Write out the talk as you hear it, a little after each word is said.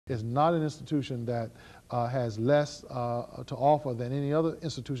It's not an institution that has less to offer than any other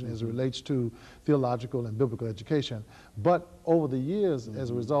institution as it relates to theological and biblical education. But over the years, as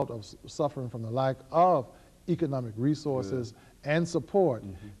a result of suffering from the lack of economic resources and support,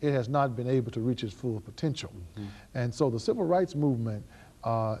 it has not been able to reach its full potential. And so the civil rights movement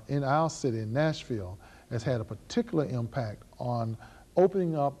in our city, in Nashville, has had a particular impact on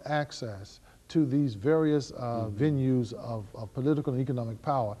opening up access to these various venues of political and economic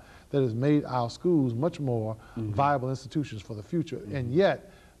power that has made our schools much more viable institutions for the future. And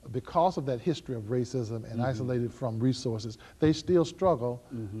yet, because of that history of racism and isolated from resources, they still struggle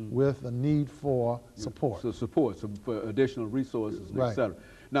with the need for support. So support, for additional resources, and et cetera.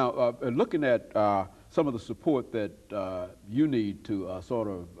 Now, looking at some of the support that you need to sort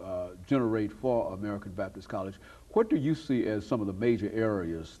of generate for American Baptist College, what do you see as some of the major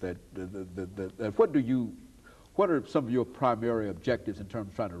areas that what are some of your primary objectives in terms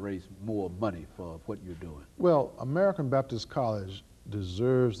of trying to raise more money for what you're doing? Well, American Baptist College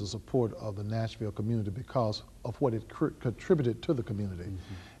deserves the support of the Nashville community because of what it contributed to the community.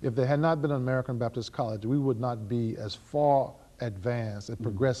 If there had not been an American Baptist College, we would not be as far advanced and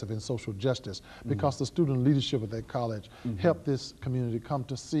progressive in social justice, because the student leadership of that college helped this community come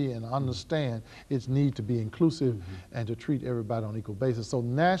to see and understand its need to be inclusive and to treat everybody on an equal basis. So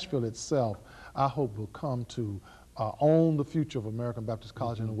Nashville itself, I hope, will come to own the future of American Baptist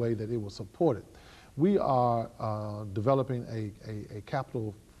College in a way that it will support it. We are developing a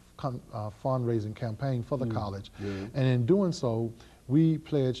capital fundraising campaign for the college, and in doing so, we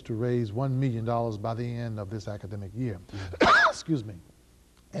pledge to raise $1 million by the end of this academic year. Excuse me.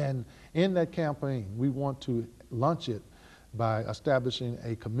 And in that campaign, we want to launch it by establishing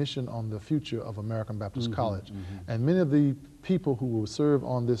a commission on the future of American Baptist College. And many of the people who will serve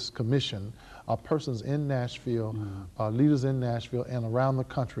on this commission are persons in Nashville, leaders in Nashville and around the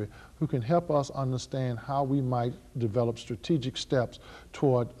country, who can help us understand how we might develop strategic steps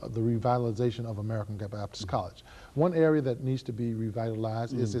toward the revitalization of American Baptist College. One area that needs to be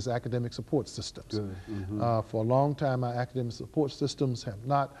revitalized is its academic support systems. For a long time, our academic support systems have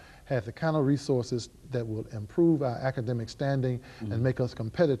not had the kind of resources that will improve our academic standing and make us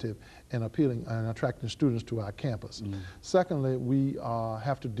competitive in appealing and attracting students to our campus. Secondly, we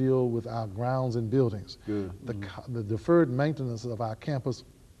have to deal with our grounds and buildings. The deferred maintenance of our campus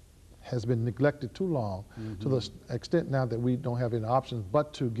has been neglected too long, to the extent now that we don't have any options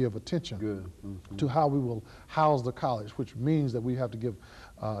but to give attention to how we will house the college, which means that we have to give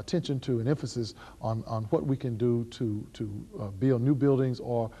attention to and emphasis on what we can do to build new buildings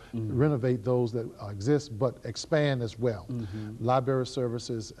or renovate those that exist, but expand as well. Library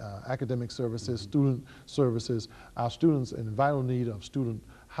services, academic services, student services. Our students are in vital need of student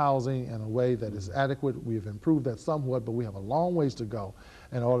housing in a way that is adequate. We have improved that somewhat, but we have a long ways to go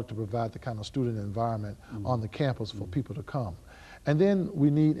in order to provide the kind of student environment on the campus for people to come. And then we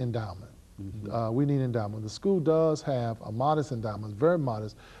need endowment. We need endowment. The school does have a modest endowment, very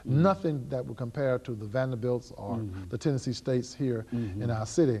modest, nothing that would compare to the Vanderbilts or the Tennessee States here in our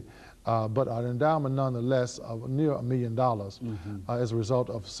city, but an endowment nonetheless of near $1 million as a result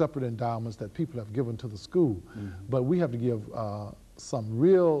of separate endowments that people have given to the school. But we have to give some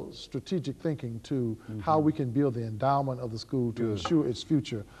real strategic thinking to how we can build the endowment of the school to ensure its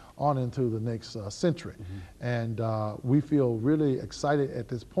future on into the next century. And we feel really excited at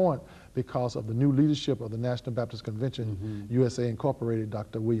this point because of the new leadership of the National Baptist Convention, USA Incorporated,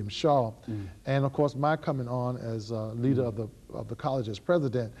 Dr. William Shaw, and of course my coming on as leader of the college as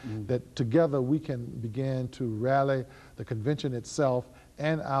president, that together we can begin to rally the convention itself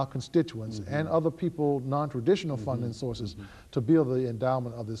and our constituents and other people, non-traditional funding sources, to build the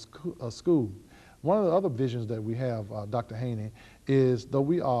endowment of this school. One of the other visions that we have, Dr. Haney, is though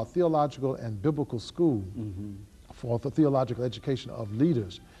we are a theological and biblical school for the theological education of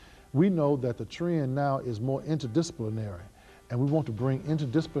leaders, we know that the trend now is more interdisciplinary, and we want to bring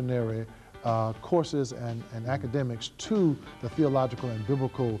interdisciplinary courses and academics to the theological and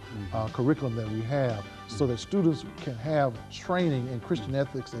biblical curriculum that we have, so that students can have training in Christian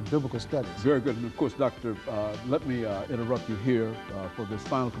ethics and biblical studies. Very good. And of course, Doctor, let me interrupt you here for this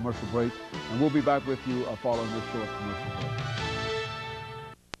final commercial break, and we'll be back with you following this short commercial break.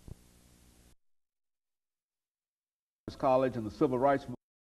 College and the Civil Rights Movement.